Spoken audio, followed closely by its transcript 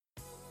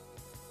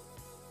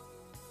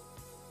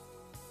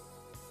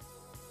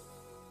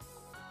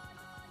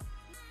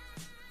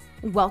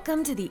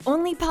Welcome to the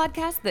only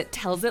podcast that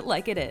tells it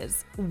like it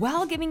is,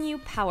 while giving you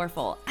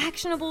powerful,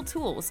 actionable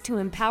tools to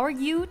empower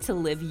you to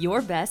live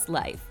your best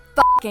life.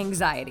 Fuck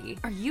anxiety.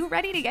 Are you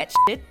ready to get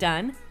shit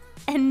done?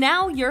 And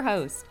now your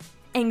host,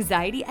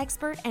 anxiety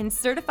expert and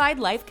certified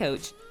life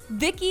coach,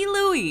 Vicki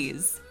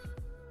Louise.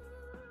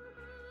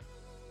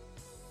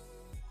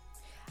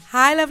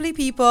 Hi, lovely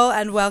people,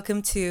 and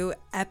welcome to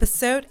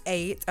episode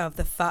 8 of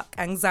the Fuck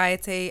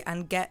Anxiety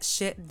and Get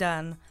Shit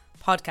Done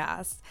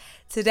podcast.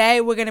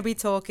 Today, we're going to be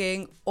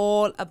talking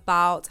all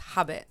about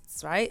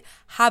habits, right?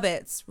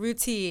 Habits,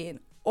 routine,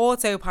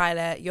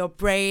 autopilot, your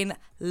brain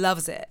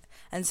loves it.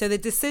 And so the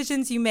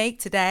decisions you make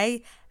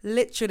today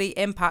literally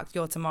impact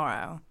your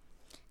tomorrow.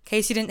 In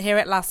case you didn't hear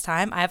it last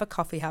time, I have a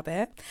coffee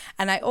habit,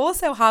 and I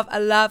also have a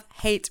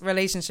love-hate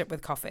relationship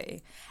with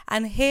coffee.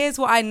 And here's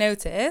what I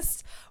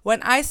noticed.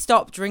 When I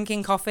stop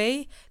drinking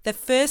coffee, the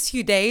first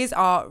few days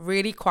are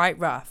really quite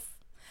rough.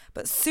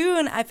 But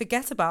soon I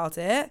forget about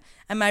it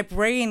and my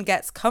brain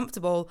gets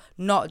comfortable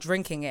not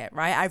drinking it,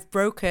 right? I've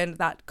broken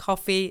that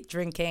coffee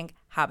drinking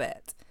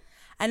habit.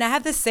 And I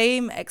had the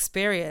same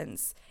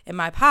experience in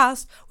my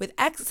past with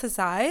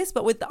exercise,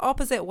 but with the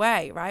opposite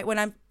way, right? When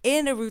I'm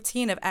in a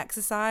routine of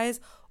exercise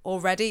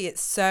already,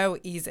 it's so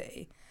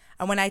easy.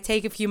 And when I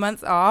take a few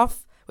months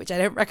off, which I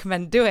don't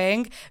recommend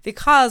doing,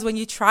 because when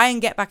you try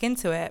and get back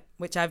into it,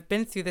 which I've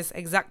been through this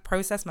exact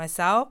process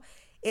myself,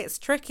 it's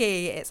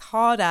tricky, it's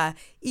harder.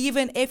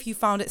 Even if you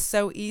found it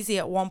so easy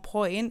at one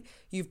point,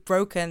 you've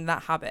broken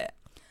that habit.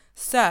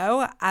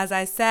 So, as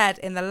I said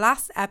in the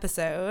last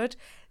episode,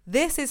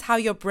 this is how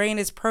your brain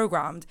is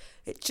programmed.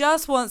 It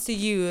just wants to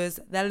use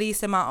the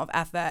least amount of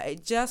effort.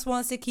 It just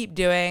wants to keep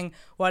doing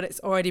what it's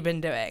already been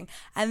doing.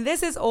 And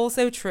this is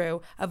also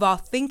true of our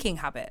thinking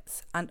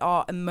habits and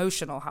our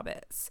emotional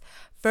habits.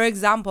 For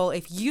example,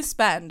 if you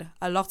spend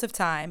a lot of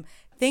time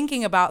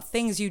thinking about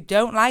things you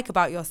don't like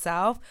about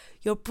yourself,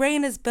 your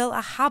brain has built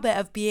a habit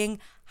of being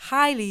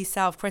highly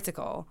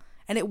self-critical,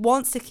 and it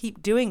wants to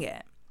keep doing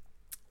it.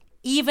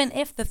 Even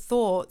if the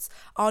thoughts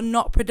are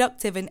not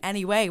productive in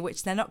any way,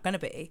 which they're not going to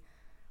be,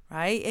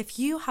 right? If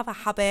you have a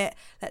habit,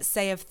 let's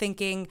say, of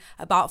thinking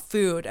about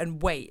food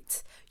and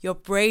weight, your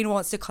brain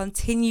wants to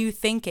continue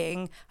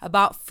thinking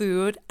about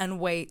food and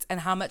weight and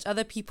how much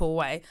other people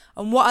weigh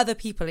and what other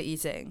people are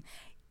eating,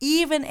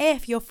 even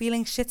if you're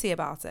feeling shitty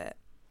about it.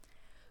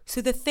 So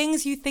the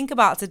things you think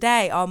about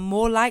today are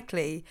more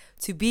likely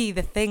to be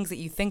the things that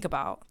you think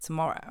about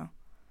tomorrow.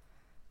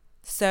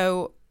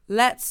 So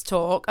let's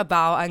talk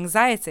about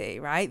anxiety,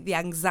 right? The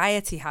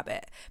anxiety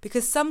habit.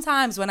 Because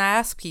sometimes when I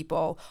ask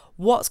people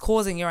what's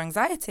causing your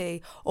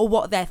anxiety or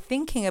what they're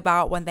thinking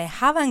about when they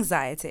have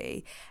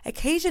anxiety,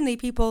 occasionally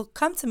people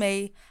come to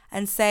me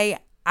and say,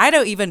 I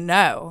don't even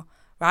know,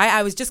 right?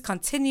 I was just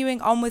continuing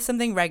on with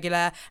something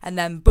regular and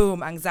then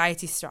boom,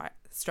 anxiety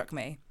struck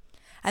me.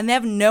 And they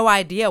have no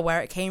idea where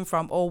it came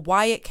from or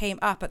why it came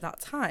up at that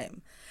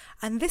time.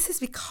 And this is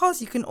because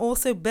you can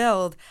also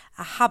build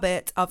a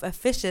habit of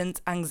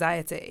efficient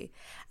anxiety.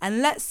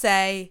 And let's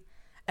say,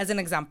 as an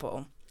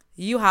example,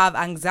 you have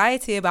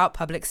anxiety about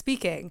public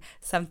speaking,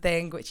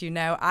 something which you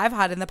know I've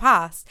had in the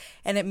past,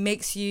 and it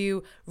makes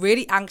you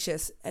really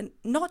anxious. And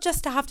not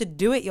just to have to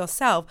do it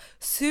yourself.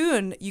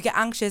 Soon you get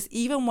anxious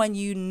even when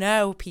you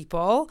know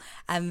people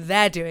and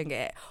they're doing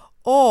it.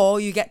 Or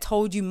you get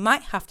told you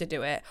might have to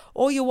do it.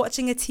 Or you're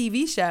watching a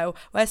TV show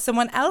where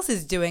someone else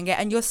is doing it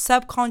and your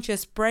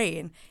subconscious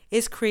brain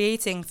is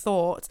creating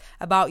thoughts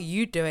about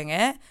you doing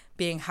it,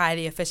 being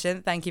highly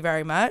efficient, thank you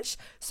very much.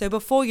 So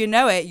before you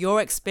know it,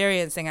 you're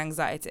experiencing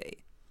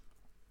anxiety.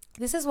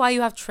 This is why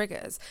you have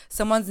triggers,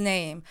 someone's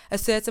name, a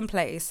certain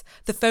place,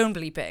 the phone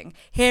bleeping,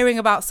 hearing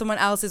about someone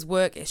else's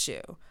work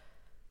issue.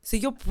 So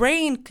your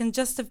brain can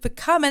just have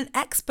become an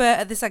expert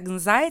at this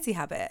anxiety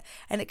habit,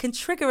 and it can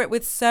trigger it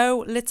with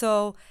so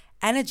little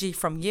energy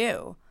from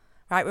you,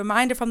 right?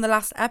 Reminder from the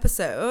last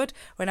episode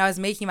when I was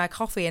making my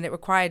coffee and it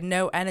required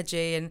no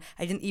energy and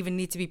I didn't even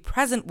need to be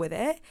present with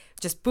it.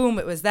 Just boom,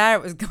 it was there,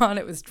 it was gone,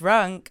 it was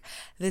drunk.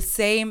 The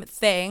same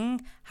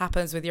thing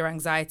happens with your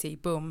anxiety.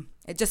 Boom.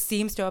 It just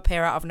seems to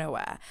appear out of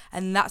nowhere.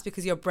 And that's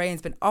because your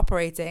brain's been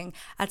operating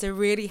at a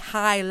really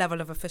high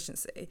level of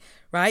efficiency,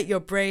 right? Your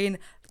brain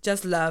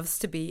just loves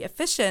to be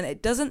efficient.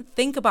 It doesn't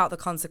think about the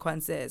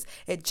consequences.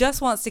 It just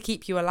wants to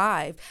keep you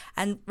alive.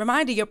 And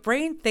reminder, your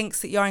brain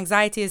thinks that your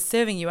anxiety is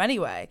serving you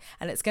anyway,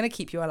 and it's going to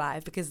keep you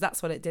alive because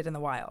that's what it did in the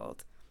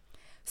wild.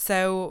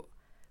 So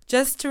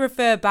just to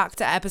refer back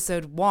to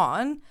episode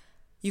 1,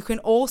 you can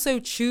also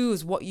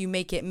choose what you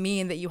make it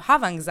mean that you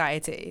have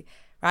anxiety,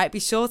 right?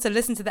 Be sure to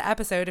listen to the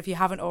episode if you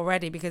haven't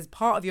already, because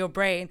part of your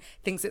brain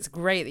thinks it's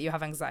great that you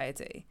have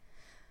anxiety.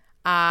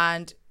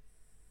 And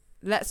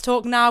let's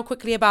talk now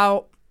quickly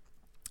about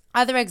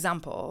other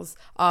examples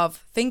of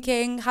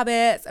thinking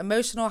habits,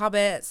 emotional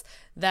habits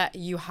that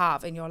you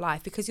have in your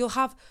life, because you'll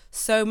have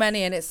so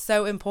many, and it's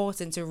so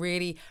important to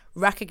really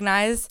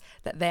recognize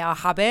that they are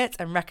habits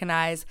and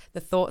recognize the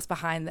thoughts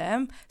behind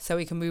them so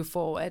we can move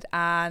forward.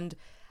 And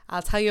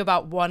I'll tell you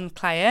about one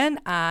client,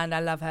 and I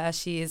love her.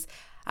 She's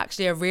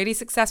actually a really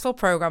successful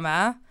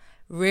programmer,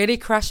 really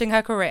crushing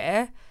her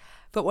career,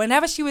 But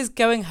whenever she was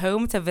going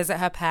home to visit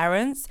her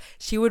parents,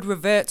 she would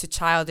revert to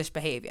childish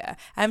behavior.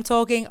 I'm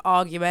talking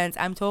arguments,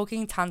 I'm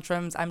talking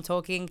tantrums, I'm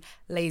talking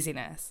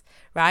laziness,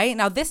 right?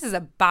 Now, this is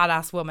a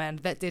badass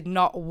woman that did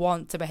not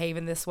want to behave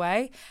in this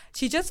way.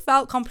 She just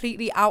felt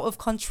completely out of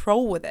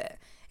control with it.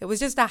 It was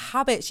just a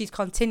habit she'd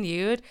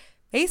continued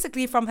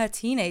basically from her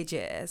teenage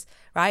years,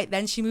 right?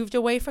 Then she moved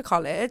away for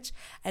college,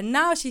 and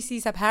now she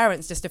sees her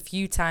parents just a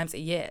few times a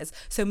year.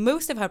 So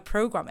most of her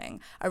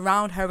programming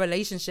around her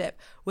relationship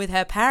with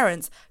her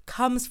parents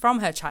comes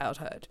from her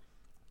childhood.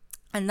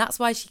 And that's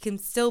why she can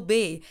still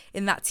be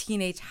in that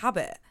teenage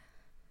habit.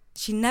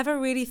 She never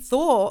really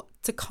thought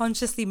to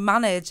consciously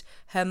manage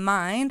her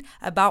mind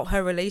about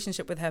her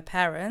relationship with her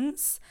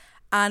parents.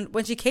 And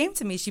when she came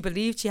to me, she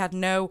believed she had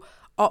no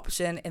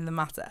option in the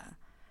matter.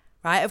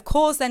 Right? Of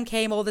course, then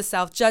came all the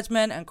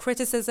self-judgment and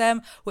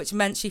criticism, which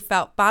meant she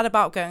felt bad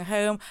about going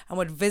home and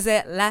would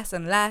visit less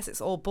and less.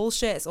 It's all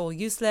bullshit. It's all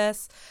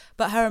useless.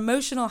 But her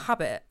emotional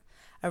habit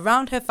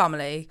around her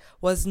family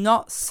was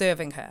not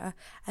serving her.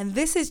 And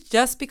this is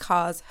just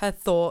because her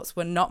thoughts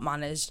were not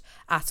managed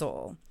at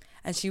all.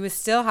 And she was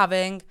still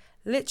having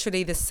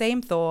literally the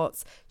same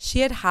thoughts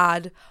she had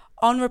had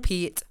on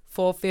repeat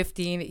for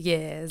 15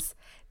 years.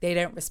 They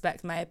don't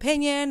respect my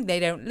opinion. They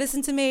don't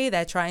listen to me.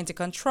 They're trying to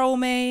control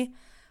me.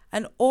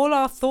 And all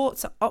our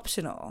thoughts are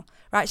optional,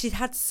 right? She'd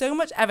had so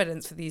much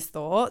evidence for these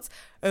thoughts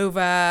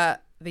over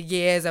the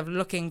years of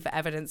looking for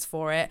evidence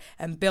for it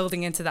and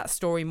building into that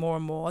story more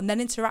and more, and then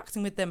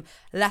interacting with them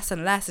less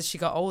and less as she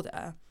got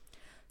older.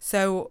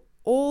 So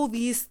all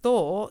these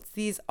thoughts,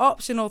 these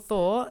optional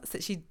thoughts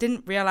that she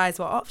didn't realize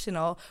were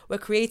optional, were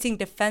creating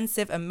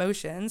defensive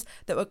emotions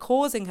that were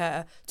causing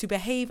her to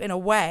behave in a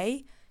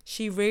way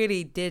she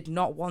really did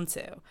not want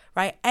to,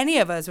 right? Any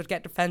of us would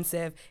get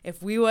defensive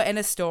if we were in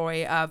a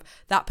story of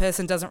that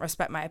person doesn't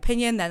respect my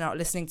opinion, they're not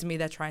listening to me,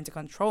 they're trying to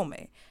control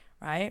me,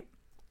 right?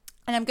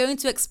 And I'm going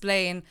to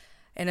explain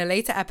in a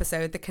later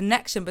episode the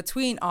connection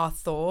between our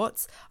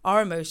thoughts,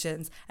 our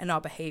emotions, and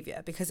our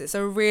behavior, because it's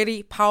a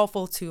really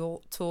powerful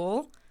tool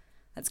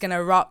that's going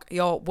to rock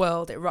your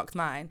world. It rocked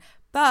mine.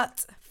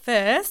 But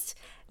first,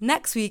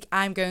 next week,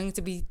 I'm going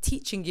to be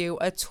teaching you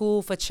a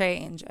tool for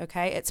change,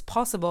 okay? It's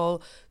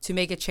possible to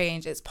make a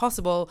change. It's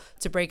possible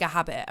to break a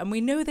habit. And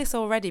we know this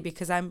already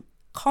because I'm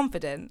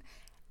confident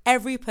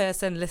every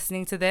person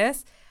listening to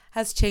this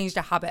has changed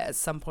a habit at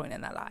some point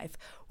in their life.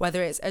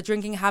 Whether it's a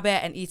drinking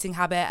habit, an eating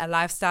habit, a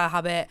lifestyle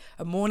habit,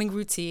 a morning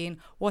routine,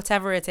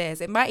 whatever it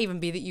is. It might even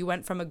be that you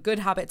went from a good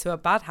habit to a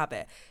bad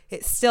habit.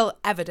 It's still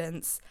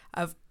evidence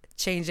of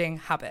changing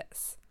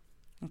habits,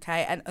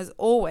 okay? And as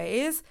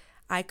always,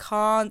 I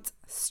can't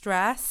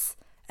stress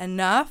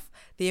enough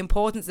the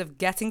importance of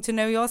getting to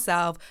know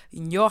yourself,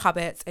 your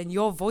habits, and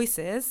your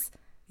voices.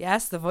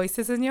 Yes, the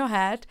voices in your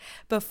head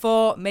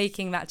before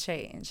making that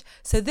change.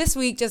 So this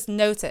week, just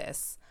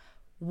notice,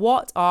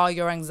 what are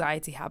your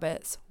anxiety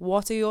habits?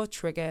 What are your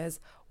triggers?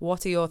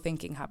 What are your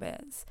thinking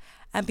habits?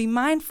 And be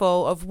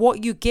mindful of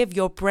what you give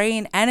your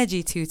brain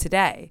energy to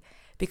today,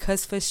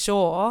 because for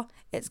sure,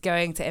 it's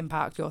going to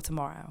impact your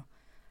tomorrow.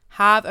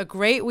 Have a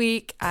great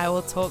week. I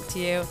will talk to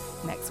you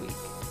next week.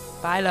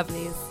 Bye,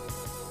 lovelies.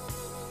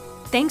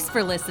 Thanks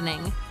for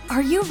listening.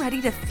 Are you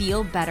ready to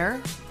feel better?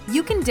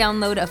 You can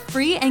download a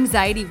free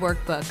anxiety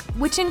workbook,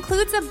 which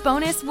includes a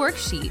bonus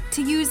worksheet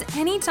to use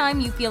anytime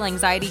you feel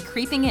anxiety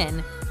creeping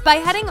in by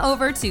heading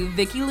over to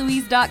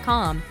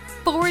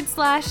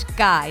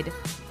VickiLouise.com/guide.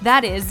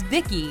 That is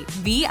Vicky,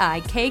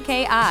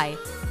 VIKKI,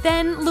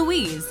 then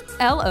Louise,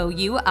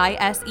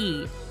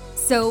 LOUISE.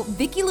 So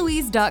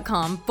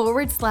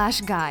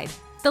VickiLouise.com/guide.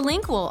 The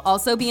link will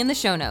also be in the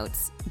show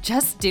notes.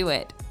 Just do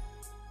it.